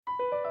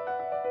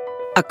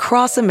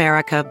Across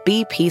America,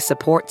 BP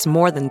supports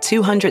more than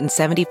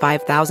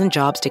 275,000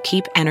 jobs to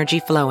keep energy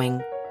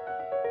flowing.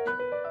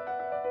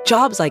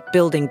 Jobs like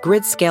building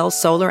grid-scale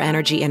solar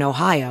energy in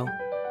Ohio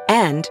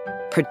and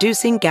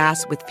producing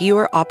gas with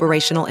fewer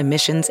operational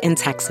emissions in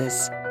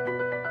Texas.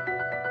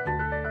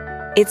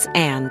 It's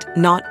and,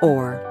 not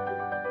or.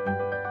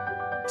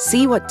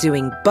 See what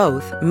doing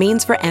both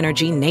means for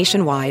energy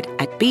nationwide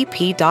at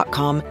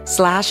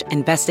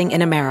bp.com/investing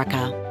in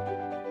America.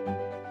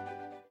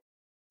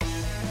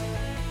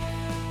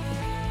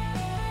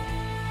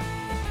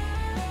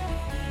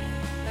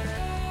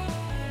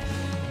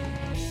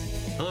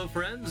 Hello,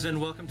 friends,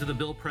 and welcome to the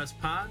Bill Press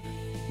Pod.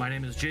 My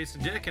name is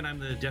Jason Dick, and I'm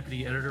the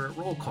deputy editor at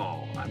Roll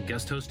Call. I'm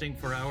guest hosting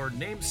for our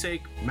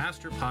namesake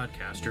master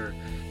podcaster,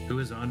 who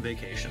is on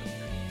vacation.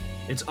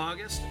 It's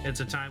August. It's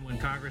a time when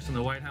Congress and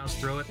the White House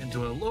throw it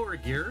into a lower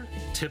gear,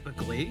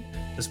 typically,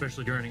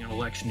 especially during an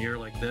election year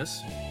like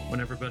this,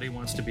 when everybody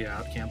wants to be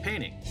out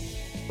campaigning.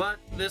 But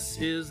this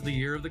is the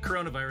year of the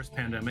coronavirus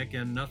pandemic,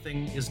 and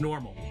nothing is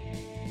normal.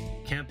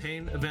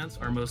 Campaign events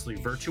are mostly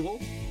virtual.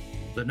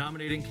 The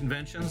nominating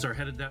conventions are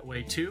headed that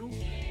way too,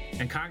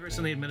 and Congress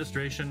and the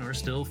administration are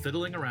still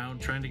fiddling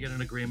around trying to get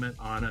an agreement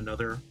on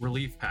another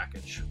relief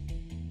package.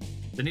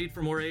 The need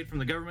for more aid from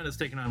the government has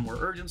taken on more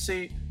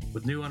urgency,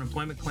 with new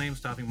unemployment claims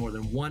topping more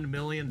than 1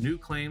 million new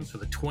claims for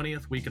the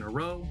 20th week in a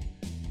row.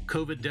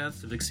 COVID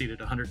deaths have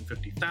exceeded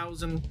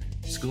 150,000.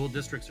 School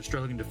districts are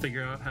struggling to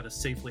figure out how to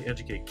safely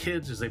educate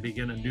kids as they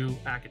begin a new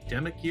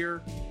academic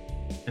year.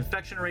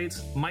 Infection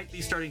rates might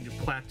be starting to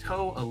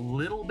plateau a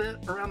little bit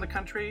around the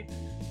country,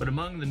 but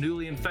among the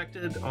newly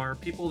infected are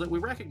people that we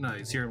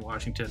recognize here in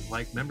Washington,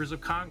 like members of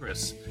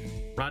Congress.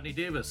 Rodney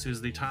Davis, who's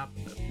the top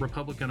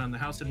Republican on the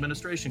House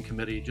Administration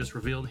Committee, just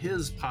revealed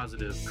his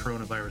positive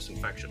coronavirus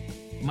infection.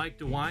 Mike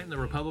DeWine, the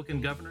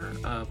Republican governor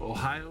of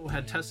Ohio,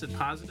 had tested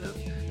positive.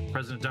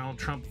 President Donald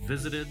Trump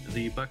visited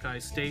the Buckeye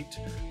State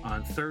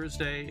on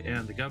Thursday,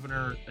 and the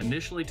governor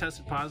initially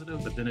tested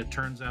positive, but then it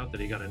turns out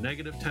that he got a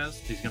negative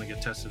test. He's going to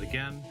get tested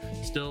again.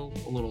 Still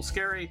a little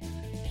scary.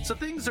 So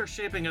things are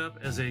shaping up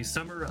as a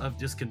summer of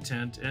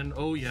discontent, and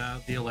oh yeah,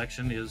 the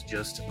election is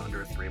just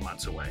under 3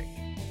 months away.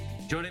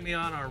 Joining me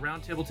on our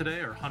roundtable today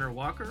are Hunter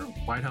Walker,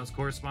 White House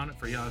correspondent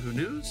for Yahoo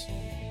News,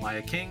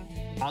 Maya King,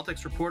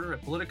 politics reporter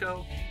at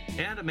Politico,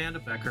 and Amanda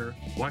Becker,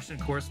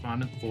 Washington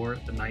correspondent for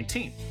The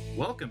 19th.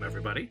 Welcome,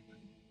 everybody.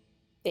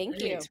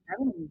 Thank you.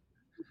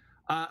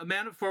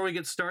 Amanda, before we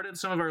get started,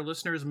 some of our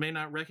listeners may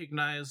not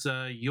recognize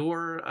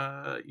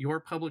your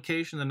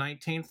publication, The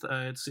 19th.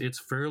 It's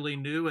fairly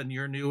new, and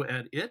you're new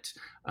at it.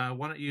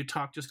 Why don't you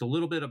talk just a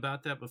little bit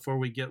about that before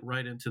we get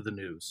right into the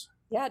news?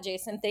 Yeah,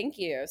 Jason, thank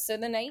you. So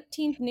the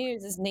 19th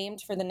News is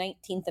named for the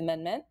 19th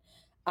Amendment,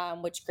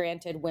 which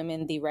granted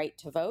women the right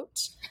to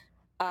vote.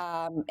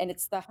 And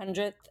it's the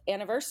 100th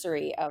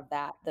anniversary of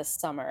that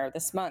later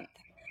this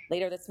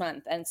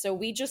month. And so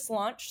we just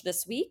launched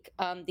this week.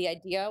 The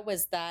idea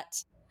was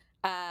that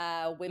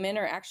women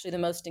are actually the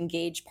most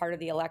engaged part of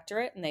the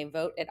electorate, and they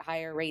vote at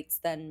higher rates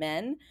than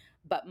men.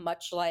 But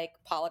much like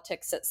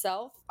politics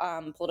itself,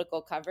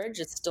 political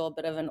coverage is still a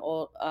bit of an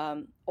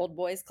old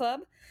boys club.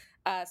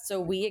 So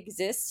we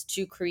exist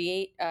to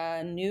create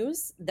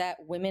news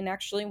that women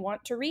actually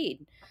want to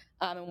read.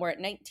 And we're at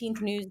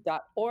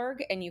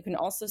 19thnews.org, and you can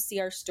also see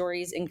our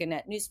stories in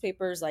Gannett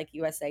newspapers like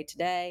USA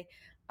Today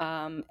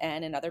and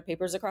in other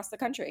papers across the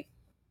country.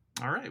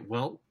 All right.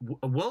 Well,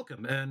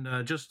 welcome.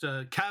 And just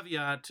a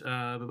caveat,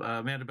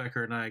 Amanda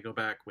Becker and I go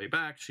way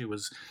back. She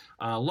was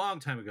a long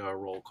time ago a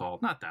roll call,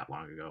 not that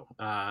long ago,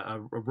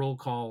 a roll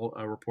call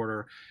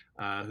reporter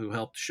who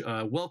helped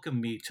welcome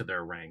me to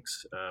their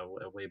ranks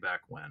way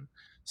back when.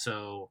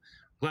 So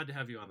glad to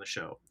have you on the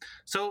show.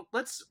 So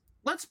let's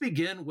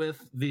begin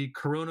with the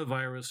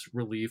coronavirus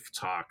relief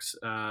talks.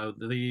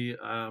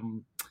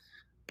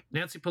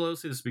 Nancy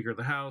Pelosi, the Speaker of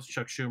the House,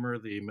 Chuck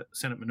Schumer, the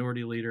Senate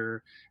Minority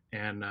Leader,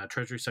 and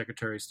Treasury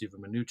Secretary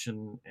Stephen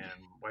Mnuchin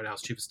and White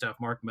House Chief of Staff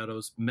Mark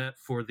Meadows met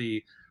for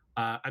the,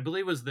 I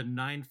believe it was the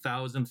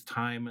 9,000th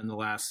time in the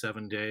last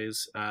 7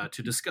 days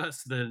to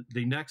discuss the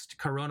next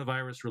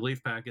coronavirus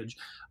relief package.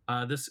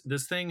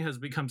 This thing has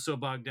become so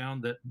bogged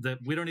down that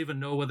we don't even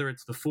know whether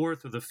it's the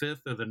 4th or the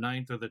 5th or the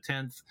 9th or the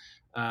 10th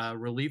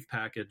relief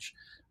package.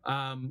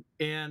 And,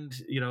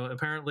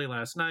 apparently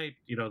last night,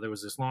 there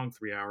was this long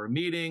 3-hour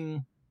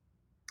meeting.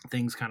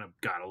 Things kind of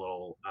got a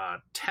little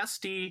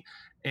testy,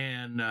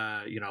 and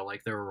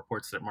there were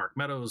reports that Mark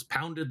Meadows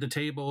pounded the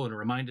table and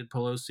reminded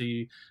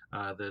Pelosi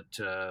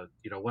that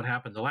what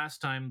happened the last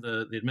time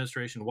the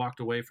administration walked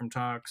away from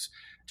talks.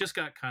 Just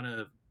got kind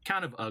of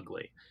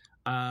ugly.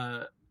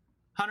 Hunter,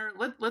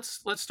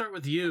 let's start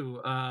with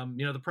you.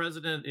 The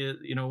president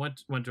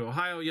went to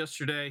Ohio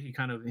yesterday.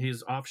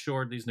 He's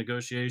offshored these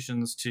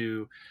negotiations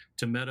to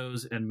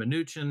Meadows and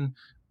Mnuchin.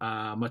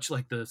 Much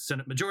like the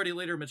Senate Majority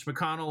Leader Mitch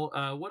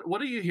McConnell.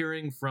 What are you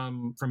hearing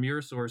from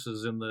your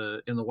sources in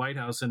the White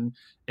House, and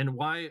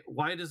why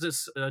does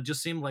this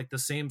just seem like the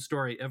same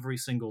story every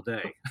single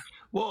day?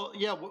 Well,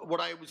 yeah, what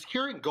I was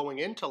hearing going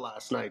into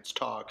last night's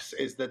talks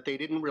is that they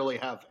didn't really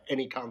have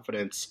any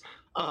confidence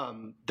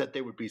that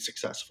they would be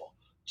successful.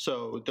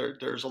 So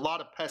there's a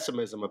lot of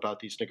pessimism about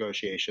these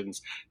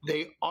negotiations.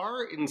 They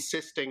are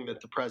insisting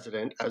that the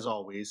president, as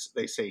always,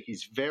 they say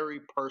he's very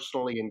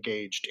personally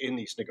engaged in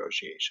these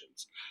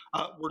negotiations.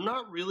 We're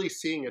not really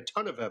seeing a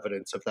ton of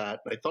evidence of that.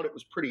 And I thought it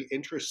was pretty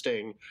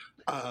interesting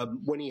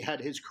when he had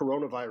his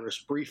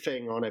coronavirus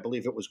briefing on, I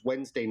believe it was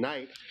Wednesday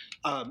night.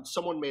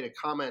 Someone made a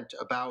comment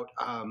about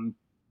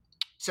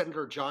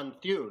Senator John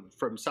Thune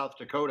from South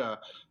Dakota,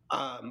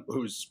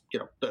 who's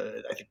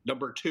I think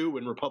 #2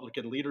 in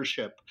Republican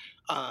leadership,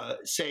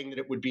 saying that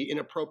it would be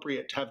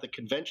inappropriate to have the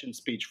convention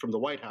speech from the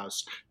White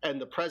House, and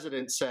the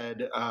president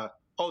said,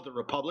 "Oh, the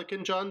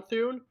Republican John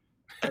Thune."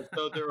 As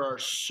though there are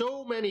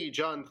so many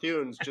John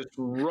Thunes just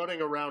running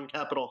around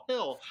Capitol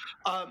Hill.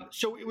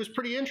 So it was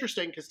pretty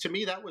interesting because to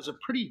me that was a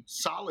pretty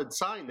solid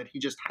sign that he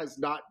just has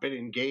not been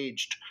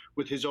engaged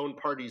with his own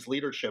party's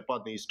leadership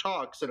on these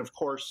talks. And of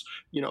course,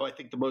 I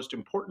think the most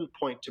important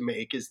point to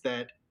make is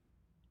that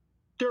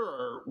there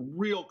are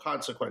real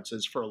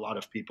consequences for a lot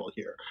of people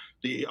here.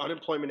 The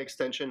unemployment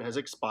extension has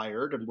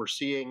expired, and we're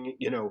seeing,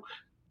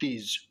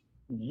 these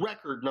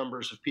record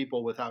numbers of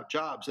people without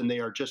jobs, and they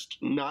are just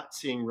not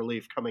seeing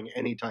relief coming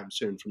anytime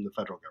soon from the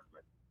federal government.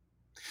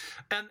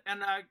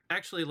 And I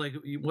actually like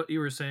what you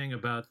were saying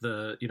about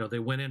they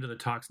went into the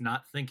talks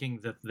not thinking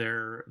that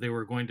they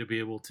were going to be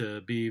able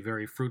to be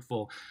very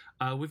fruitful.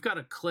 We've got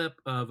a clip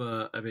of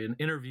an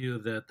interview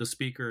that the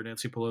speaker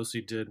Nancy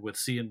Pelosi did with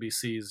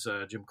CNBC's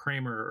Jim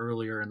Cramer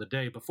earlier in the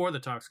day before the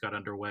talks got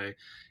underway,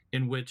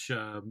 in which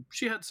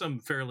she had some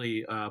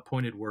fairly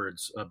pointed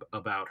words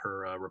about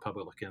her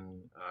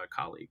Republican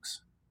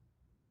colleagues.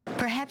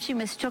 Perhaps you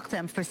mistook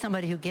them for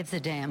somebody who gives a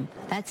damn.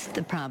 That's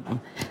the problem.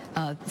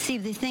 See,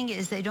 the thing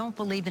is, they don't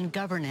believe in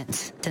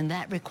governance, and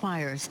that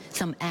requires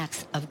some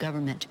acts of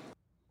government.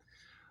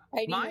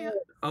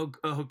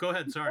 Go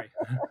ahead. Sorry.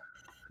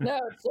 No,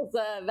 it's just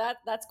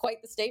that's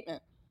quite the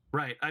statement.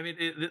 Right. I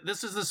mean,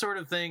 this is the sort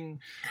of thing,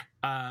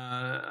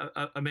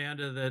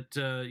 Amanda, that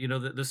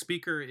the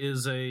speaker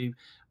is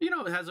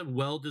has a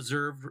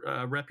well-deserved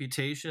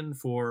reputation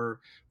for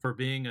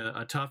being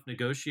a tough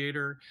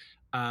negotiator.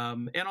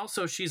 And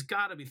also, she's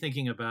got to be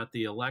thinking about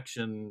the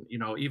election.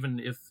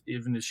 Even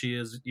if she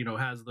is,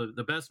 has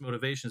the best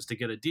motivations to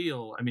get a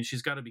deal. I mean,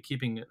 she's got to be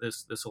keeping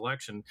this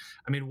election.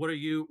 I mean, what are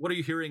you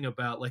hearing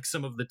about like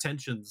some of the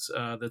tensions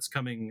that's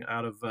coming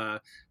out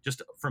of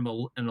just from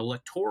an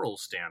electoral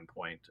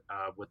standpoint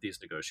with these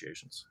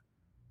negotiations?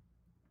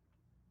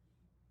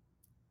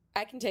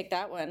 I can take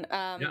that one.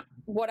 Yeah.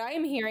 What I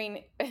am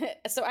hearing,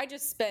 so I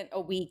just spent a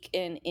week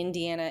in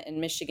Indiana and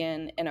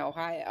Michigan and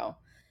Ohio.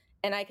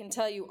 And I can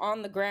tell you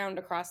on the ground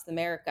across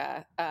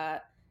America,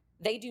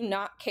 they do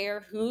not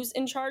care who's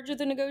in charge of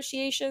the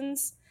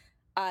negotiations.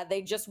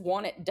 They just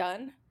want it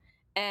done.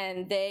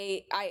 And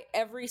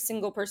every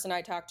single person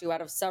I talked to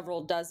out of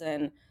several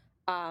dozen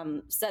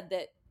said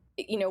that,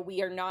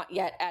 we are not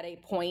yet at a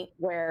point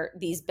where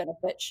these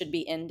benefits should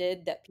be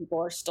ended, that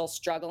people are still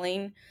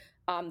struggling,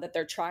 that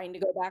they're trying to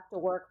go back to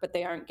work, but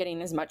they aren't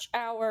getting as much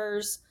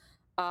hours.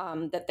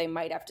 That they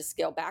might have to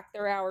scale back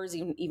their hours,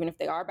 even if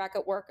they are back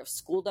at work, if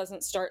school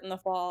doesn't start in the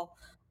fall.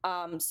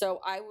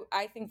 So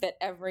I think that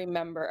every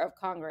member of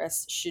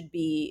Congress should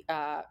be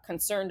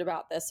concerned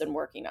about this and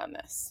working on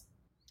this.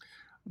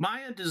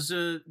 Maya,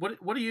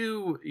 what are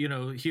you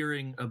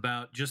hearing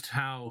about just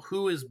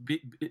who is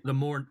the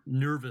more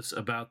nervous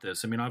about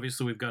this? I mean,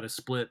 obviously we've got a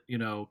split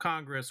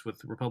Congress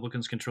with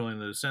Republicans controlling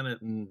the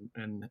Senate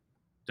and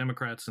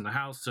Democrats in the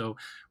House, so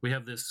we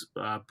have this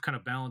kind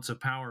of balance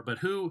of power. But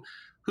who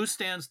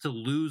stands to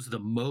lose the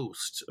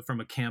most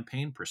from a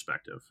campaign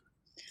perspective?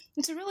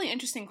 It's a really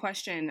interesting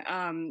question.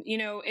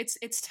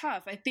 It's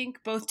tough. I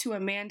think both to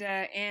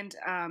Amanda and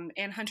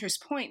Hunter's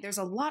point, there's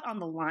a lot on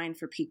the line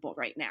for people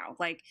right now.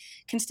 Like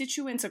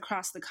constituents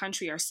across the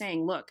country are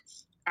saying, look,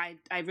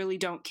 I really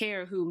don't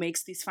care who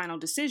makes these final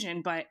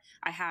decision, but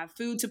I have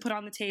food to put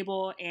on the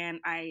table and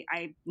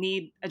I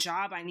need a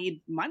job. I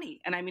need money.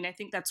 And I mean, I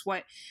think that's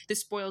what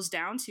this boils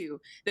down to.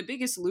 The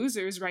biggest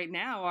losers right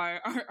now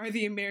are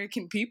the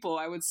American people,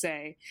 I would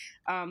say.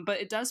 But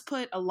it does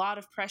put a lot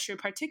of pressure,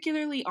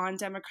 particularly on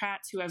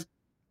Democrats who have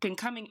been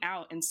coming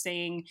out and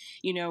saying,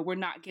 we're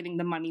not getting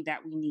the money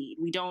that we need.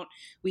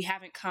 We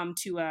haven't come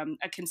to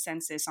a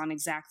consensus on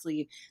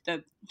exactly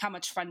how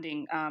much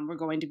funding we're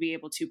going to be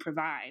able to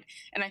provide.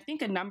 And I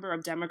think a number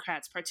of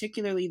Democrats,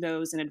 particularly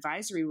those in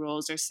advisory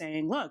roles, are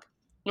saying, look,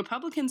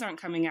 Republicans aren't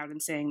coming out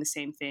and saying the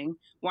same thing.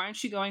 Why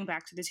aren't you going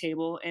back to the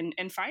table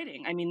and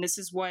fighting? I mean, this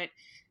is what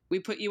we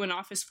put you in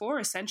office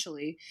for,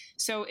 essentially.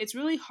 So it's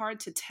really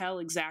hard to tell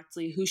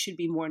exactly who should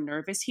be more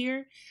nervous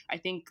here. I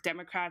think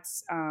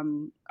Democrats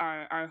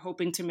are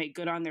hoping to make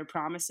good on their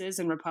promises,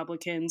 and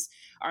Republicans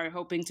are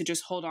hoping to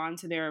just hold on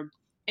to their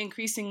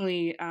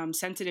increasingly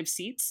sensitive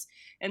seats.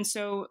 And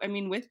so, I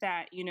mean, with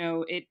that,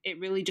 it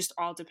really just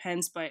all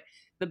depends. But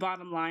the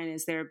bottom line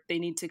is they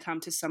need to come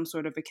to some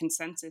sort of a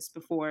consensus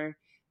before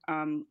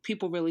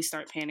people really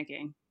start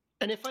panicking.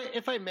 And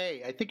if I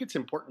may, I think it's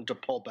important to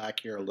pull back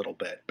here a little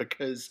bit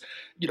because,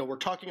 we're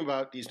talking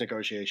about these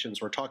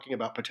negotiations, we're talking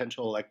about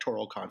potential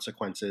electoral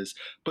consequences,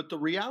 but the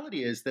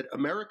reality is that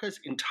America's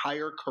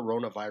entire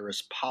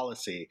coronavirus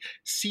policy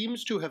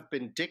seems to have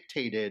been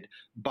dictated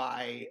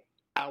by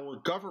our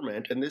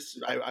government, and this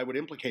I would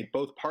implicate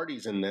both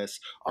parties in this,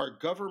 our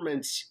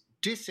government's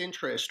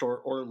disinterest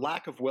or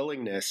lack of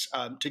willingness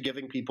to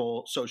giving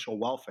people social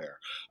welfare.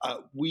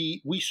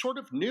 We sort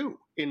of knew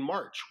in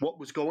March what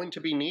was going to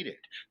be needed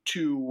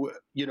to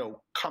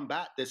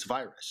combat this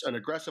virus, an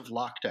aggressive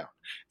lockdown.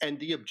 And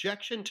the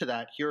objection to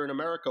that here in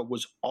America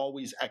was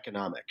always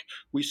economic.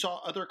 We saw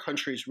other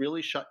countries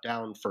really shut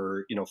down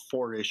for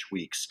 4-ish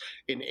weeks.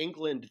 In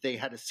England, they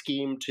had a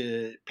scheme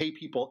to pay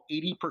people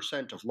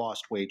 80% of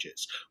lost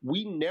wages.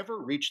 We never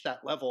reached that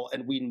level,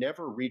 and we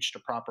never reached a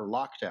proper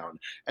lockdown.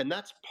 And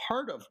that's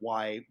part of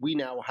why we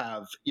now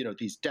have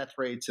these death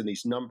rates and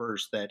these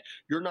numbers that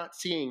you're not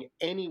seeing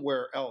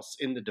anywhere else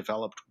in the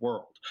developed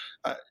world.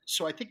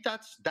 So I think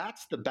that's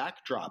the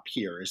backdrop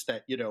here, is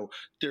that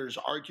there's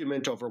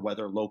argument over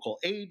whether local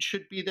aid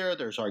should be there.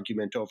 There's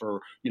argument over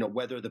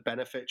whether the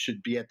benefit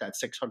should be at that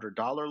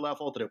 $600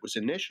 level that it was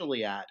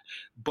initially at.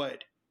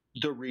 But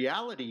the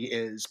reality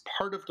is,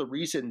 part of the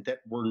reason that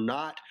we're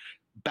not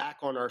back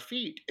on our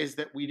feet is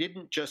that we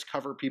didn't just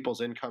cover people's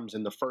incomes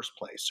in the first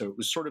place. So it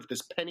was sort of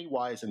this penny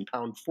wise and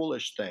pound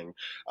foolish thing.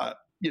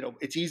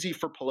 It's easy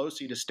for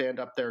Pelosi to stand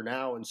up there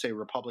now and say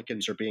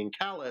Republicans are being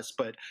callous,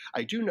 but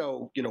I do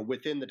know,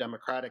 within the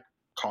Democratic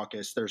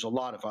caucus, there's a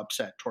lot of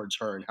upset towards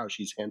her and how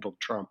she's handled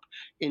Trump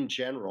in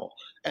general.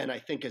 And I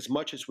think as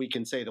much as we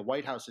can say the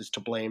White House is to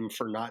blame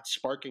for not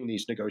sparking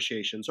these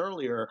negotiations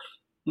earlier,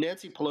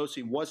 Nancy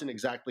Pelosi wasn't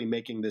exactly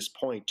making this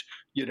point,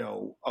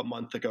 a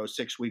month ago,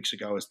 6 weeks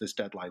ago, as this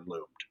deadline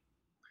loomed.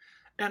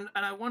 And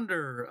I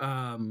wonder,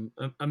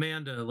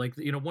 Amanda,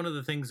 one of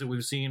the things that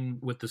we've seen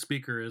with the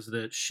speaker is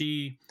that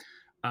she,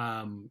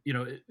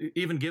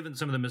 even given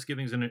some of the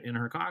misgivings in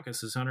her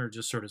caucus, as Hunter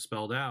just sort of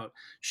spelled out,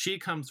 she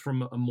comes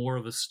from a more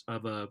of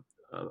a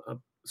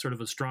sort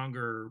of a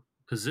stronger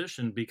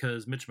position,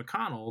 because Mitch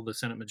McConnell, the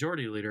Senate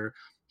Majority Leader,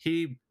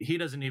 he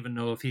doesn't even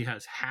know if he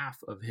has half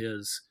of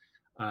his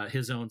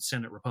own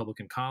Senate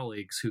Republican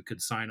colleagues who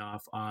could sign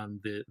off on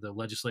the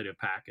legislative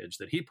package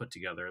that he put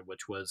together,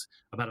 which was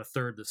about a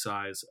third the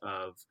size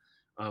of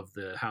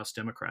the House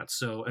Democrats.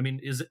 So, I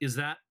mean, is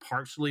that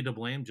partially to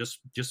blame?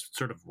 Just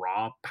sort of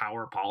raw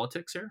power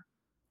politics here?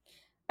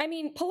 I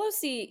mean,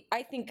 Pelosi,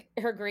 I think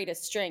her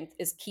greatest strength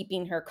is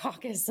keeping her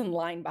caucus in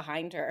line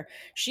behind her.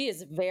 She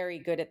is very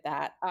good at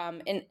that.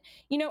 And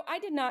I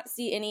did not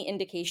see any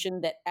indication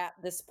that at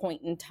this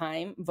point in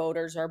time,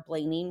 voters are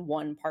blaming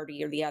one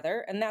party or the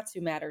other. And that's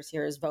who matters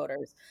here is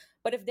voters.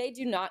 But if they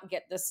do not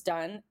get this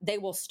done, they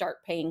will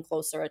start paying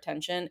closer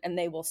attention, and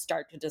they will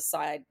start to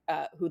decide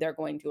who they're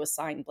going to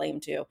assign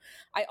blame to.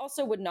 I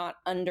also would not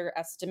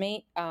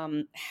underestimate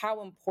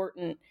how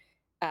important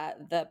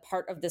the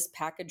part of this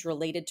package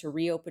related to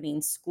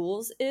reopening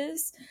schools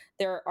is.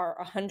 There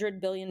are $100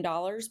 billion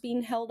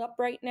being held up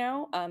right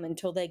now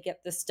until they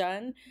get this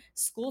done.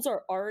 Schools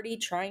are already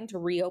trying to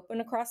reopen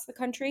across the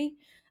country.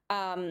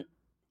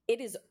 It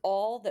is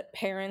all that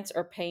parents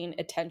are paying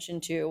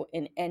attention to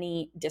in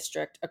any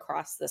district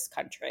across this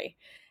country.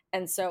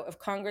 And so if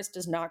Congress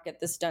does not get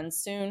this done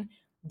soon,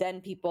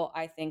 then people,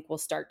 I think, will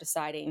start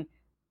deciding,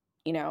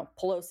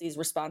 Pelosi's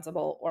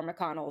responsible, or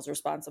McConnell's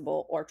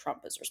responsible, or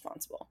Trump is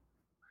responsible.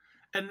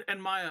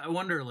 And Maya, I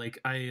wonder,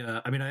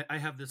 I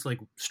have this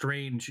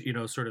strange,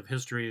 sort of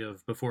history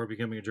of before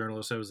becoming a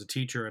journalist, I was a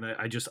teacher, and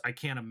I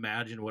can't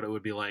imagine what it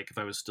would be like if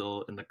I was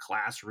still in the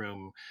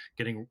classroom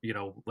getting,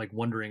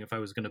 wondering if I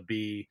was going to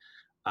be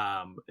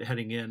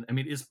heading in. I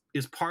mean,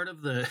 is part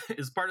of the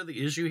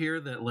issue here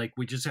that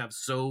we just have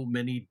so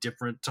many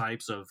different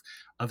types of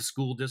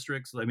school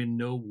districts? I mean,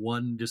 no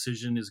one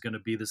decision is going to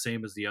be the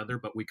same as the other,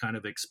 but we kind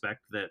of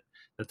expect that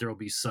there will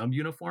be some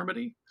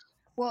uniformity.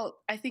 Well,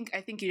 I think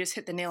you just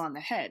hit the nail on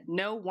the head.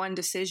 No one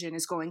decision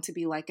is going to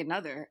be like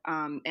another.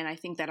 And I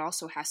think that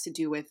also has to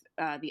do with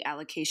the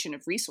allocation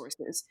of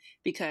resources,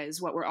 because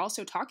what we're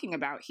also talking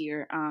about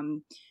here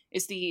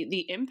is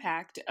the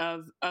impact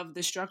of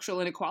the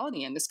structural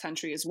inequality in this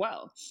country as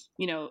well.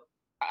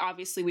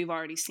 Obviously, we've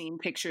already seen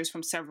pictures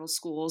from several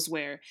schools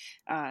where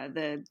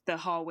the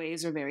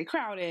hallways are very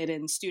crowded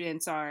and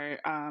students are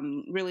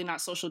really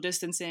not social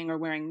distancing or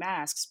wearing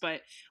masks.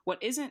 But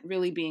what isn't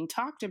really being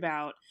talked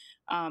about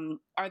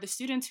are the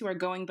students who are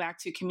going back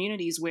to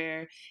communities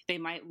where they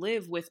might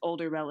live with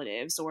older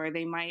relatives, or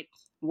they might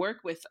work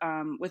with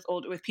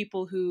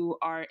people who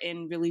are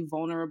in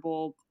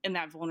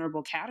that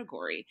vulnerable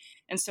category.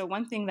 And so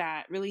one thing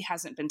that really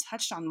hasn't been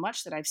touched on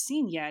much that I've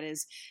seen yet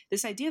is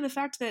this idea of the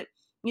fact that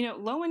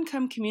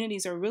low-income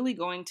communities are really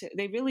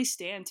they really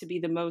stand to be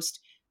the most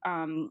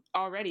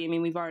already. I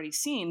mean, we've already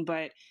seen,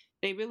 but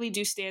they really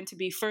do stand to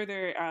be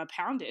further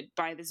pounded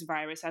by this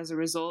virus as a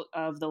result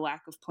of the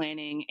lack of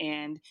planning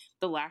and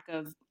the lack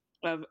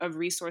of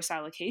resource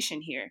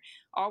allocation here.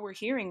 All we're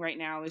hearing right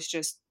now is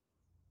just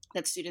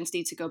that students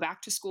need to go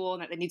back to school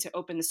and that they need to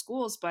open the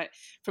schools. But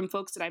from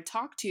folks that I've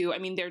talked to, I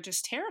mean, they're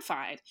just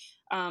terrified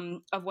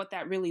of what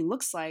that really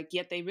looks like,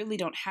 yet they really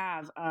don't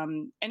have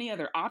any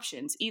other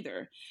options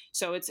either.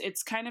 So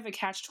it's kind of a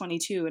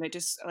catch-22. And it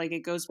just like,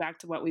 it goes back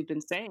to what we've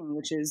been saying,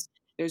 which is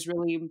there's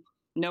really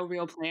no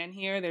real plan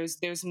here.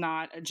 There's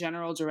not a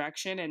general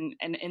direction. And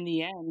in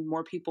the end,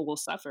 more people will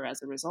suffer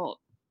as a result.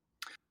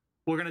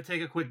 We're going to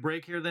take a quick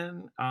break here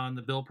then on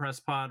the Bill Press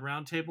Pod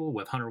Roundtable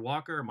with Hunter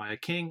Walker, Maya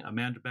King,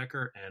 Amanda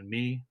Becker, and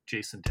me,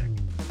 Jason Dick.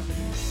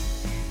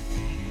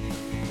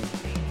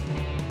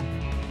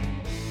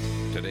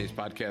 Today's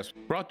podcast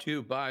brought to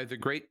you by the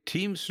great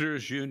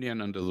Teamsters Union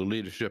under the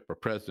leadership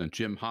of President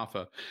Jim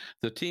Hoffa.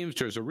 The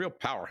Teamsters are a real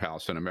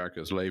powerhouse in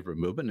America's labor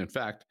movement. In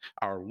fact,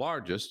 our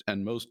largest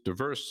and most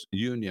diverse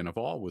union of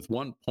all, with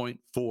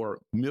 1.4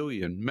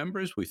 million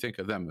members. We think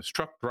of them as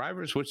truck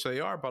drivers, which they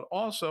are, but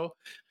also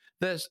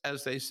this,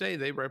 as they say,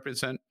 they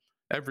represent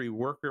every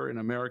worker in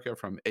America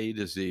from A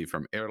to Z,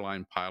 from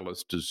airline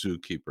pilots to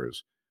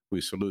zookeepers.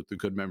 We salute the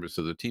good members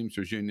of the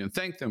Teamsters Union,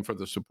 thank them for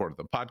the support of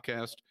the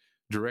podcast,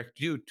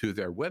 direct you to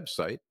their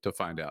website to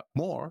find out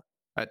more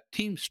at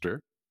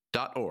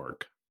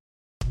teamster.org.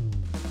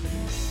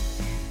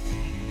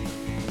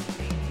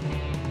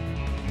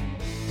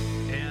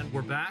 And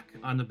we're back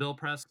on the Bill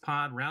Press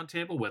Pod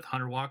Roundtable with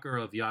Hunter Walker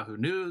of Yahoo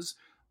News,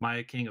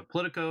 Maya King of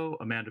Politico,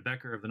 Amanda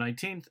Becker of the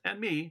 19th,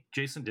 and me,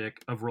 Jason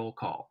Dick of Roll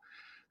Call.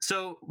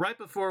 So right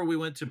before we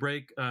went to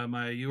break,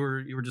 Maya, you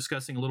were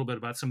discussing a little bit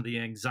about some of the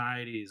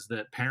anxieties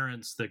that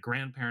parents, that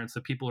grandparents,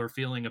 that people are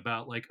feeling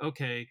about, like,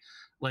 okay,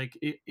 like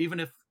even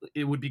if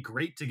it would be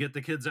great to get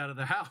the kids out of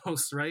the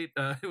house, right?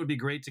 It would be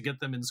great to get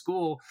them in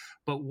school,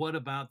 but what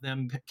about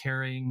them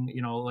carrying,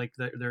 like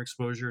their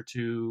exposure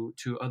to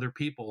other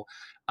people?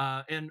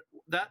 And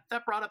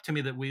that brought up to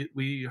me that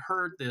we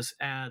heard this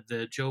ad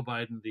that Joe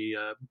Biden, the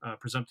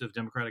presumptive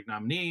Democratic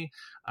nominee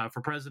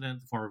for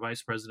president, the former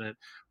vice president,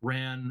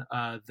 ran.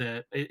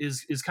 That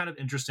is kind of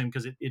interesting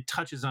because it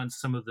touches on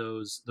some of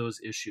those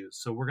issues.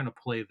 So we're going to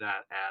play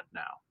that ad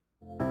now.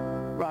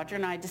 Roger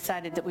and I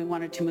decided that we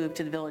wanted to move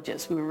to the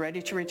villages. We were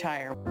ready to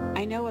retire.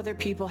 I know other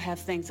people have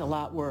things a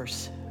lot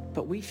worse,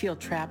 but we feel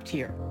trapped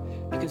here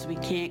because we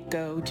can't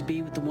go to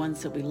be with the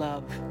ones that we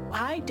love.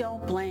 I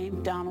don't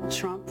blame Donald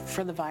Trump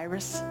for the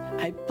virus.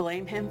 I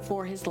blame him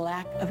for his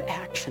lack of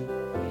action.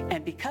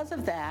 And because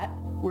of that,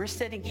 we're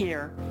sitting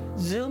here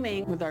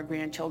Zooming with our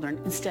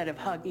grandchildren instead of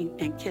hugging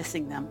and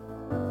kissing them.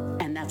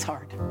 And that's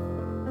hard.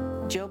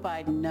 Joe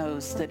Biden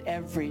knows that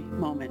every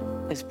moment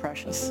is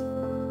precious.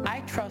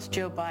 I trust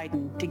Joe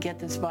Biden to get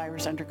this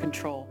virus under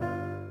control.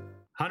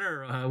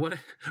 Hunter, what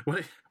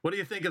do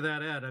you think of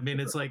that ad? I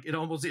mean, it's like it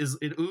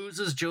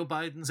oozes Joe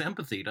Biden's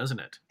empathy, doesn't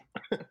it?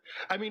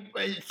 I mean,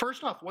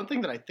 first off, one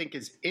thing that I think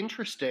is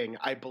interesting,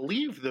 I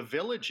believe the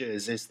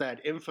Villages is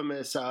that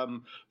infamous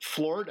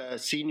Florida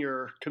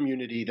senior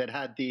community that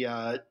had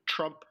the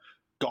Trump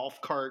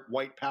golf cart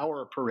white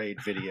power parade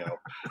video.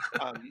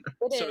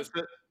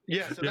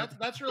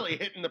 That's really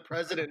hitting the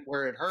president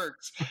where it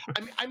hurts.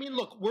 I mean,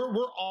 look,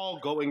 we're all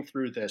going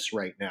through this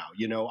right now.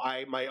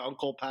 My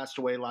uncle passed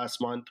away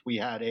last month. We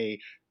had a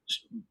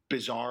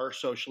bizarre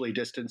socially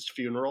distanced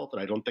funeral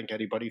that I don't think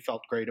anybody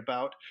felt great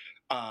about.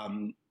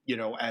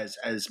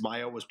 As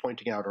Maya was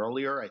pointing out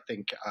earlier, I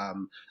think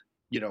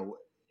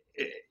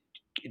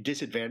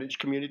disadvantaged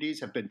communities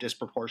have been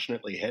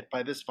disproportionately hit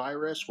by this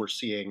virus. We're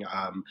seeing,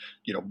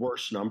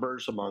 worse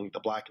numbers among the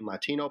Black and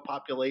Latino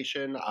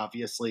population.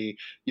 Obviously,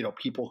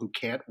 people who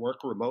can't work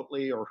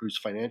remotely or whose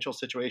financial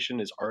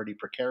situation is already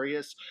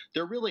precarious,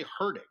 they're really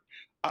hurting.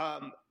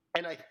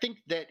 And I think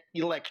that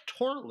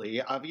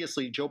electorally,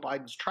 obviously, Joe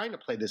Biden's trying to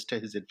play this to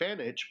his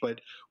advantage.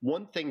 But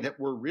one thing that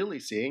we're really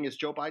seeing is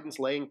Joe Biden's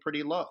laying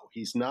pretty low.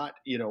 He's not,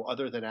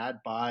 other than ad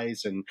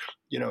buys and,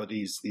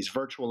 these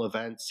virtual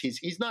events,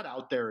 he's not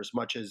out there as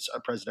much as a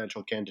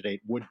presidential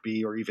candidate would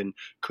be or even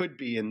could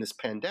be in this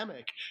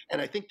pandemic. And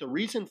I think the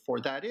reason for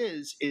that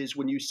is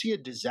when you see a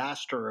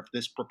disaster of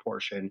this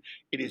proportion,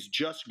 it is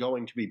just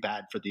going to be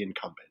bad for the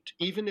incumbent.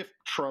 Even if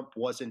Trump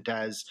wasn't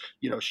as,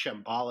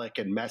 shambolic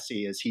and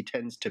messy as he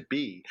tends to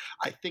be,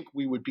 I think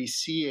we would be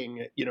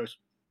seeing,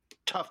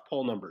 tough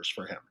poll numbers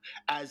for him.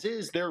 As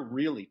is, they're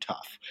really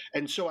tough.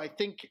 And so I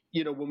think,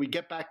 when we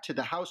get back to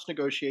the House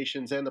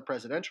negotiations and the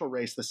presidential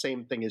race, the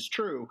same thing is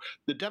true.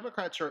 The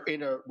Democrats are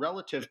in a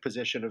relative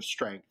position of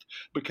strength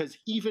because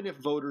even if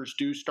voters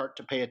do start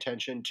to pay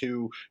attention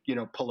to,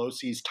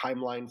 Pelosi's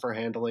timeline for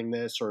handling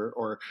this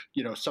or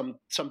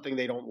something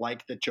they don't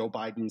like that Joe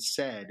Biden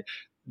said,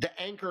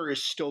 the anchor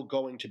is still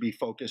going to be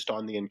focused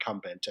on the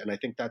incumbent. And I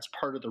think that's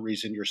part of the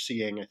reason you're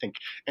seeing, I think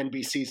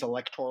NBC's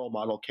electoral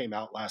model came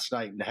out last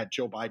night and had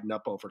Joe Biden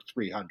up over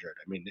 300.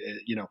 I mean,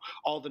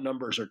 all the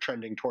numbers are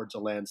trending towards a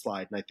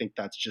landslide. And I think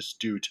that's just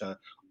due to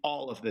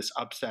all of this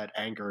upset,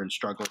 anger, and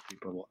struggle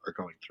people are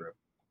going through.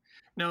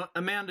 Now,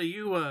 Amanda,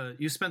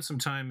 you spent some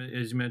time,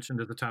 as you mentioned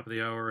at the top of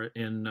the hour,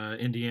 in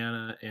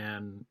Indiana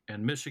and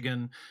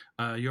Michigan.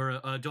 You're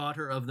a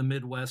daughter of the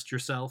Midwest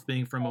yourself,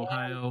 being from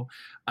Ohio,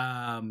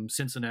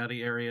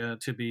 Cincinnati area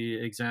to be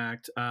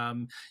exact.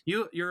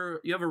 You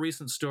have a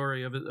recent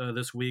story of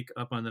this week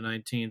up on the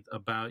 19th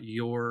about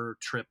your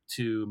trip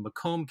to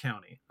Macomb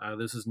County.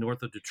 This is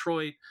north of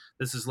Detroit.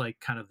 This is like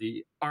kind of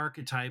the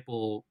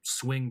archetypal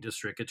swing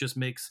district. It just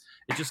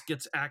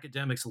gets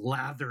academics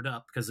lathered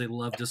up because they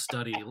love to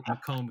study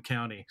Macomb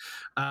County.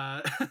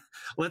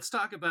 Let's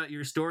talk about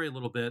your story a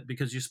little bit,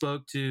 because you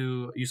spoke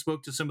to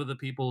some of the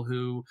people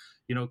who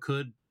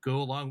could go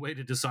a long way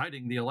to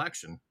deciding the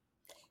election.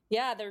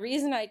 Yeah, the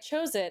reason I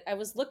chose it, I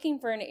was looking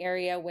for an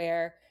area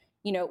where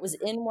it was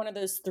in one of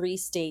those three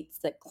states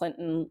that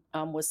Clinton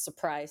was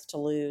surprised to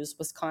lose: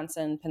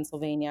 Wisconsin,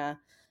 Pennsylvania,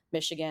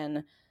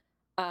 Michigan.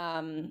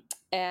 And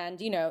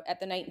at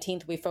the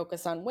 19th, we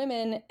focus on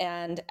women.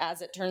 And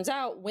as it turns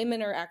out,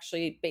 women are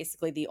actually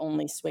basically the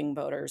only swing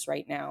voters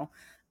right now.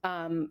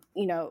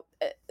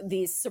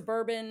 These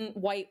suburban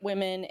white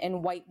women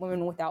and white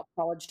women without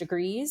college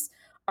degrees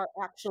are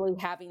actually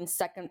having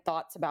second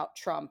thoughts about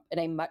Trump at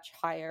a much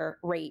higher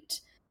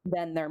rate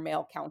than their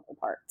male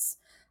counterparts.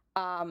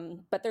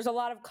 But there's a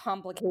lot of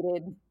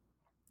complicated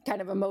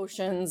kind of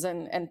emotions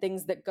and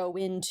things that go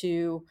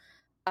into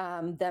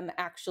them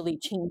actually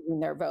changing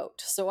their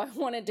vote. So I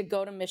wanted to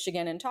go to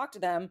Michigan and talk to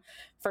them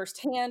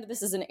firsthand.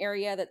 This is an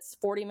area that's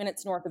 40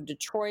 minutes north of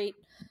Detroit.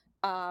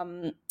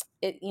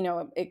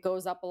 It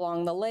goes up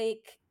along the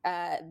lake.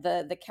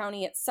 The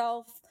county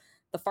itself,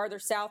 the farther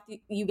south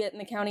you get in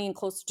the county and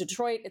close to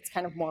Detroit, it's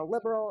kind of more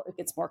liberal. It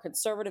gets more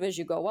conservative as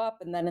you go up,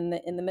 and then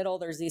in the middle,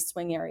 there's these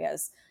swing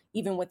areas,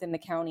 even within the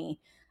county.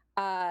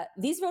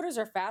 These voters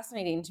are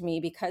fascinating to me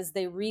because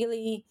they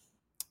really,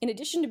 in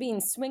addition to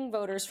being swing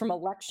voters from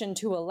election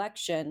to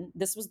election,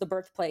 this was the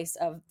birthplace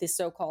of the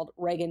so-called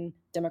Reagan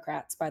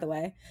Democrats, by the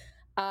way.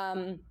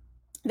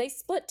 They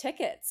split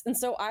tickets. And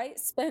so I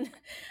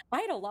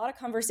had a lot of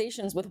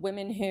conversations with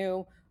women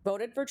who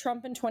voted for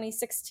Trump in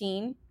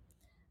 2016,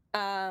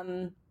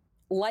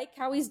 like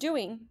how he's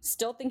doing,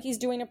 still think he's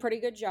doing a pretty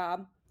good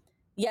job,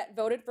 yet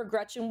voted for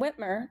Gretchen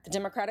Whitmer, the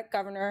Democratic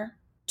governor,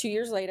 2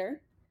 years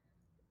later,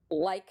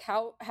 like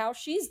how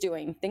she's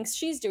doing, thinks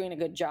she's doing a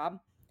good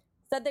job,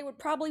 said they would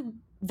probably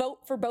vote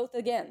for both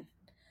again.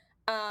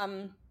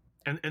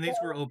 And these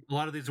were a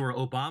lot of these were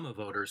Obama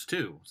voters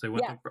too. So they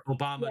went to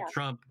Obama,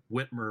 Trump,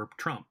 Whitmer,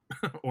 Trump,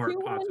 or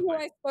Two women who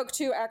I spoke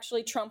to,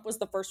 actually, Trump was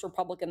the first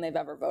Republican they've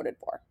ever voted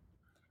for.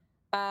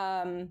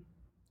 And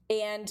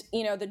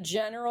the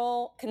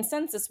general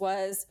consensus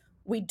was,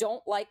 we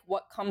don't like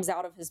what comes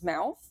out of his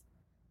mouth,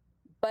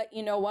 but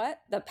you know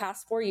what? The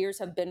past 4 years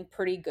have been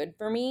pretty good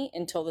for me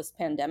until this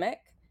pandemic.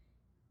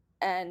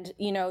 And,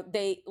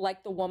 they,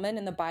 like the woman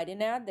in the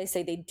Biden ad, they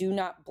say they do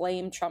not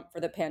blame Trump for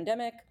the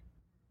pandemic.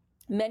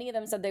 Many of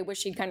them said they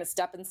wish he'd kind of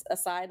step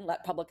aside and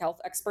let public health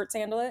experts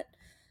handle it.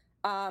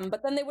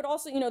 But then they would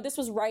also, this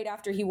was right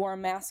after he wore a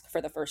mask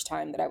for the first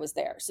time that I was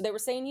there. So they were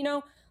saying,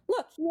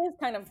 look, he is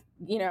kind of,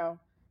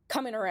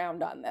 coming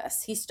around on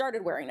this. He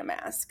started wearing a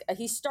mask.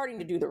 He's starting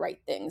to do the right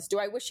things. Do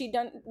I wish he'd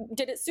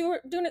do it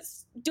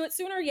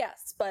sooner?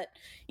 Yes. But,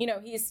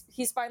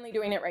 he's finally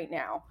doing it right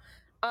now.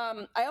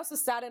 I also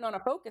sat in on a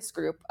focus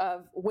group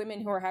of women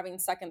who are having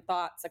second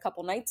thoughts a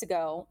couple nights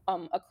ago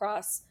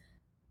across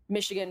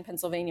Michigan,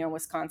 Pennsylvania, and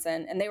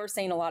Wisconsin, and they were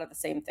saying a lot of the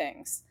same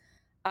things.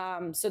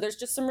 So there's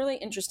just some really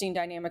interesting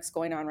dynamics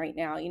going on right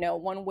now.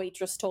 One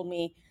waitress told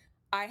me,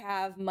 I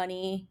have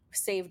money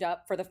saved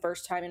up for the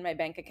first time in my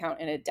bank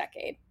account in a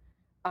decade.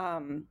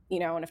 And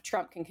if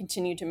Trump can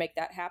continue to make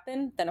that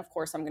happen, then of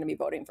course I'm going to be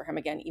voting for him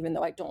again, even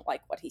though I don't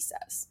like what he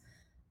says.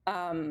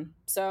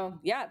 So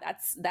yeah,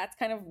 that's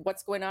kind of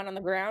what's going on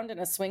the ground in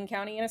a swing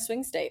county and a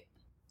swing state.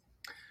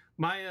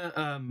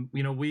 My,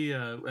 we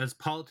as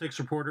politics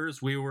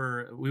reporters, we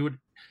would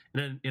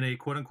in a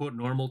quote unquote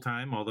normal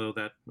time, although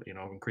that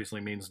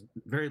increasingly means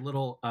very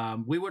little.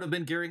 We would have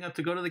been gearing up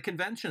to go to the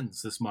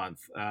conventions this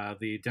month.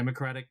 The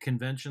Democratic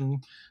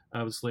convention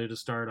was slated to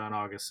start on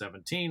August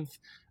 17th.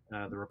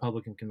 The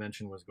Republican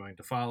convention was going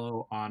to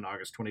follow on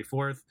August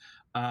 24th.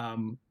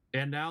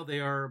 And now they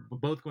are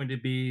both going to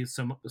be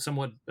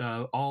somewhat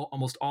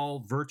almost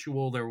all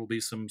virtual. There will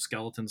be some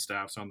skeleton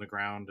staffs on the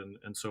ground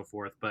and so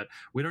forth. But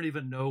we don't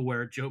even know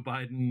where Joe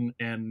Biden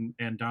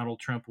and Donald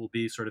Trump will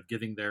be sort of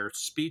giving their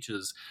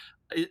speeches.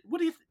 What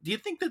do you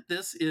think that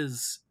this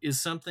is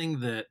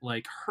something that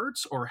like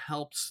hurts or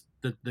helps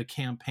the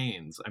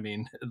campaigns? I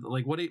mean,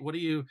 like what do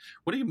you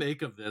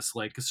make of this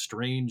like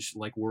strange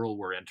like world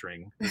we're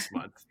entering this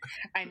month?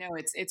 I know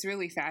it's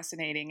really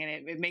fascinating,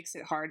 and it makes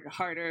it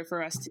harder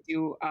for us to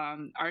do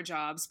our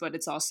jobs, but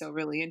it's also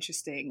really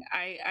interesting.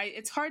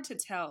 It's hard to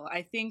tell.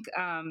 I think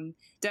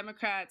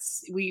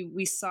Democrats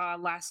we saw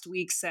last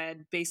week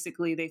said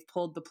basically they've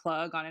pulled the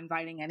plug on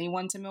inviting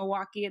anyone to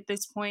Milwaukee at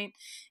this point,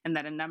 and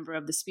that a number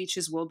of the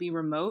speeches will be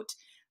remote.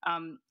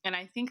 And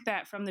I think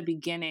that from the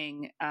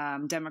beginning,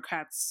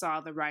 Democrats saw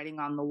the writing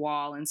on the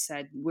wall and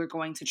said, we're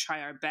going to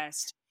try our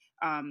best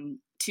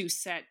to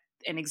set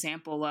an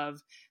example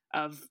of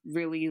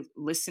really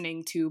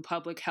listening to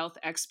public health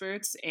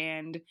experts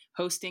and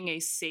hosting a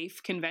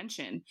safe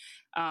convention.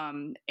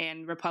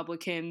 And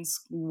Republicans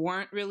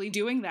weren't really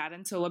doing that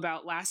until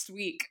about last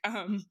week,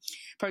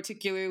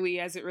 particularly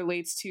as it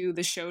relates to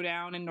the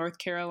showdown in North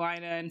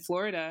Carolina and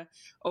Florida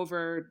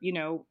over,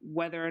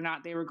 whether or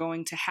not they were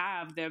going to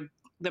have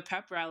the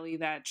pep rally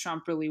that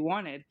Trump really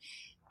wanted.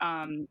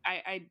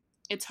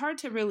 It's hard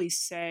to really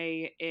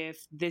say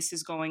if this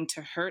is going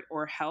to hurt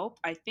or help.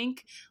 I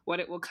think what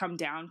it will come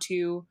down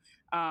to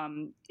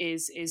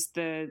is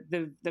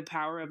the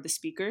power of the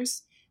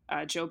speakers.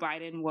 Joe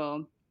Biden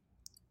will,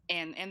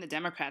 and the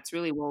Democrats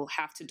really will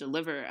have to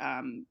deliver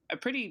a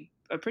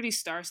pretty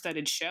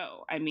star-studded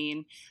show. I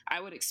mean,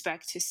 I would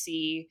expect to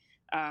see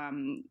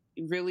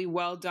really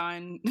well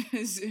done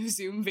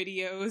Zoom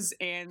videos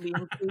and the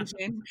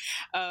inclusion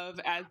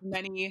of as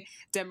many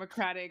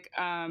Democratic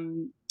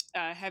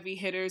heavy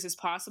hitters as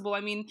possible.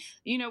 I mean,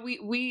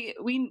 we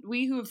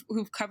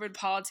who've covered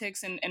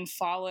politics and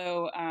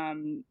follow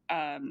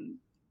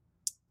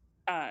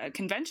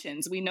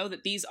conventions, we know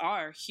that these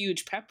are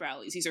huge pep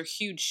rallies. These are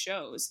huge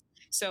shows.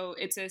 So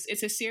it's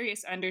a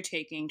serious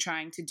undertaking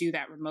trying to do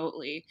that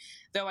remotely.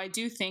 Though I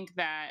do think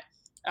that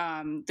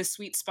the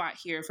sweet spot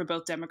here for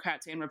both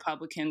Democrats and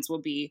Republicans will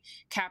be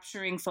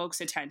capturing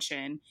folks'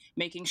 attention,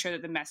 making sure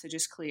that the message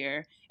is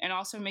clear, and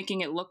also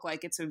making it look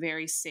like it's a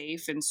very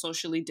safe and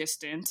socially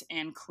distant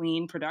and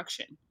clean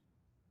production.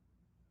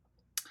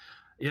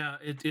 Yeah,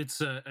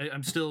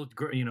 I'm still,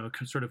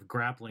 sort of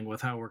grappling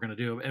with how we're going to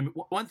do it. And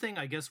one thing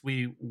I guess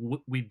we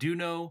do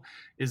know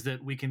is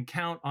that we can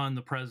count on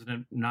the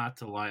president not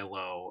to lie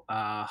low.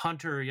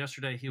 Hunter,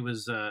 yesterday, he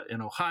was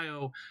in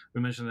Ohio. We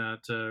mentioned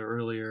that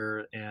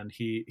earlier, and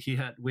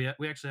we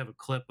actually have a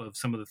clip of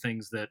some of the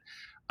things that.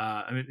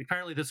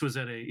 Apparently this was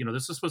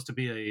this was supposed to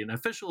be an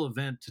official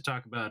event to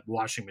talk about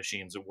washing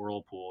machines at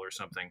Whirlpool or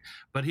something,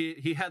 but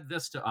he had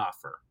this to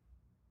offer.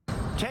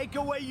 Take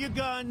away your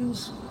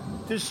guns,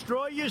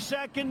 destroy your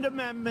Second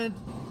Amendment,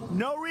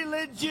 no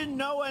religion,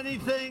 no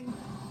anything,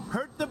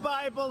 hurt the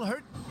Bible,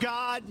 hurt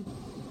God.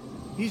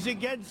 He's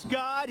against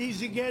God,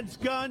 he's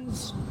against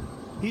guns,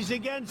 he's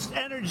against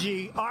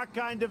energy, our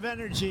kind of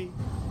energy.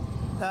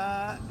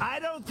 I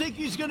don't think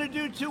he's going to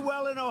do too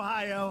well in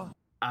Ohio.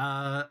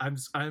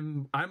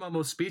 I'm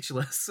almost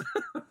speechless.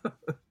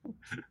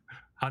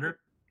 Hunter?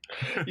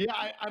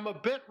 Yeah, I'm a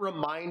bit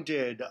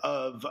reminded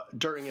of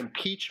during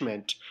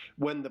impeachment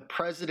when the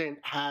president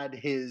had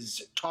his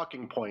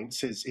talking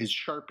points, his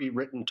Sharpie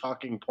written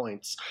talking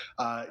points,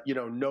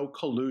 no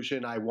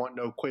collusion, I want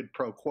no quid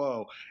pro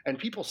quo. And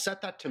people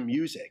set that to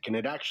music, and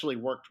it actually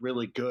worked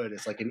really good.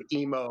 It's like an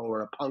emo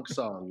or a punk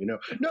song,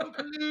 no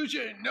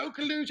collusion, no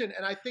collusion.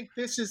 And I think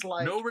this is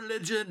like... No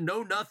religion,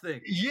 no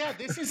nothing. Yeah,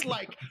 this is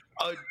like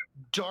a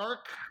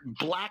dark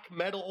black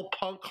metal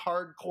punk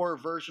hardcore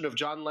version of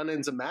John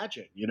Lennon's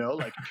Imagine,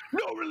 like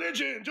no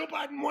religion, Joe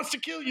Biden wants to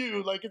kill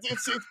you. Like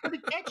it's pretty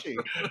catchy.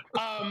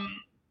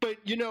 But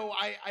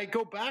I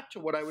go back to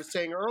what I was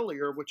saying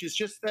earlier, which is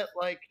just that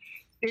like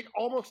it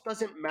almost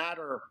doesn't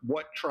matter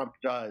what Trump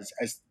does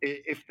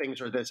if things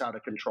are this out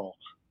of control.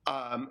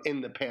 In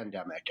the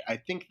pandemic, I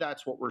think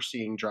that's what we're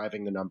seeing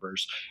driving the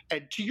numbers.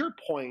 And to your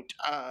point,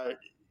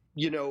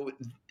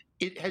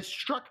 it has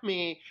struck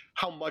me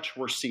how much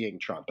we're seeing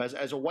Trump.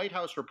 As a White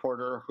House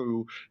reporter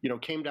who,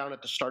 came down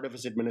at the start of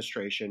his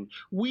administration,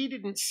 we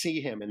didn't see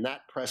him in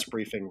that press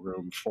briefing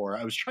room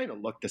I was trying to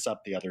look this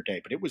up the other day,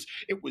 but it was,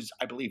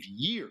 I believe,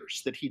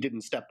 years that he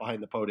didn't step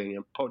behind the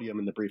podium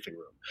in the briefing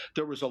room.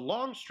 There was a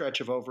long stretch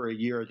of over a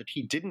year that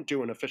he didn't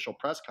do an official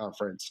press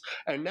conference.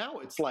 And now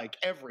it's like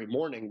every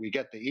morning we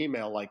get the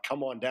email like,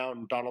 come on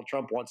down, Donald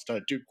Trump wants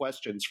to do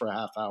questions for a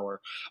half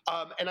hour.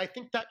 And I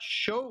think that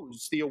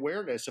shows the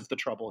awareness of the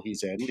trouble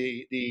he's in.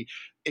 The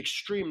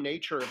extreme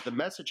nature of the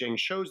messaging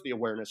shows the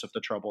awareness of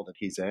the trouble that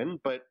he's in,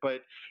 but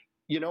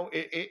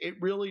it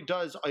really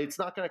does. It's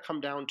not going to come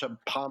down to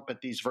pomp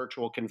at these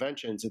virtual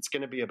conventions. It's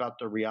going to be about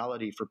the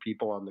reality for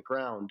people on the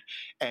ground.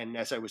 And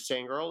as I was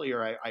saying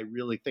earlier, I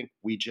really think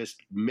we just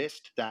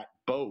missed that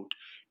boat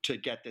to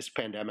get this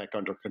pandemic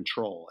under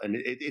control. And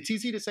it's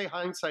easy to say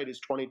hindsight is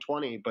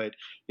 2020, but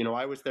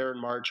I was there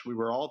in March. We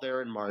were all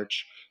there in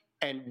March,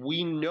 and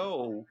we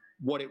know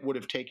what it would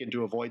have taken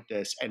to avoid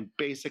this, and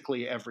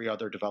basically every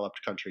other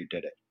developed country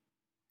did it.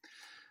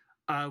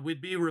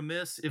 We'd be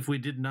remiss if we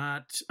did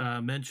not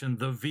mention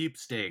the Veep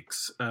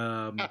stakes.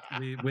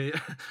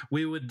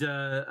 We would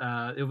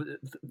it was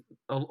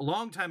a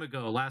long time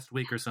ago, last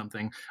week or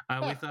something.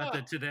 We thought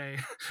that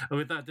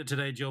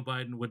today Joe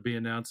Biden would be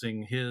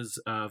announcing his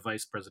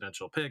vice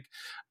presidential pick.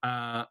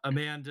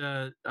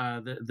 Amanda,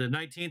 the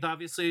 19th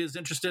obviously is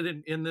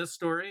interested in this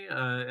story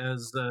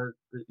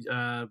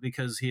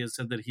because he has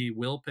said that he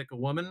will pick a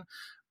woman.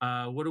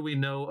 What do we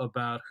know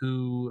about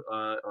who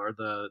are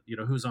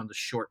who's on the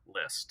short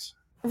list?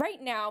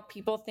 Right now,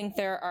 people think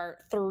there are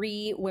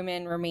 3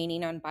 women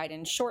remaining on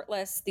Biden's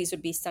shortlist. These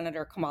would be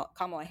Senator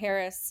Kamala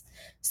Harris,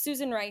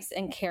 Susan Rice,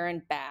 and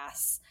Karen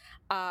Bass,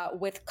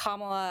 with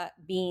Kamala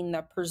being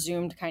the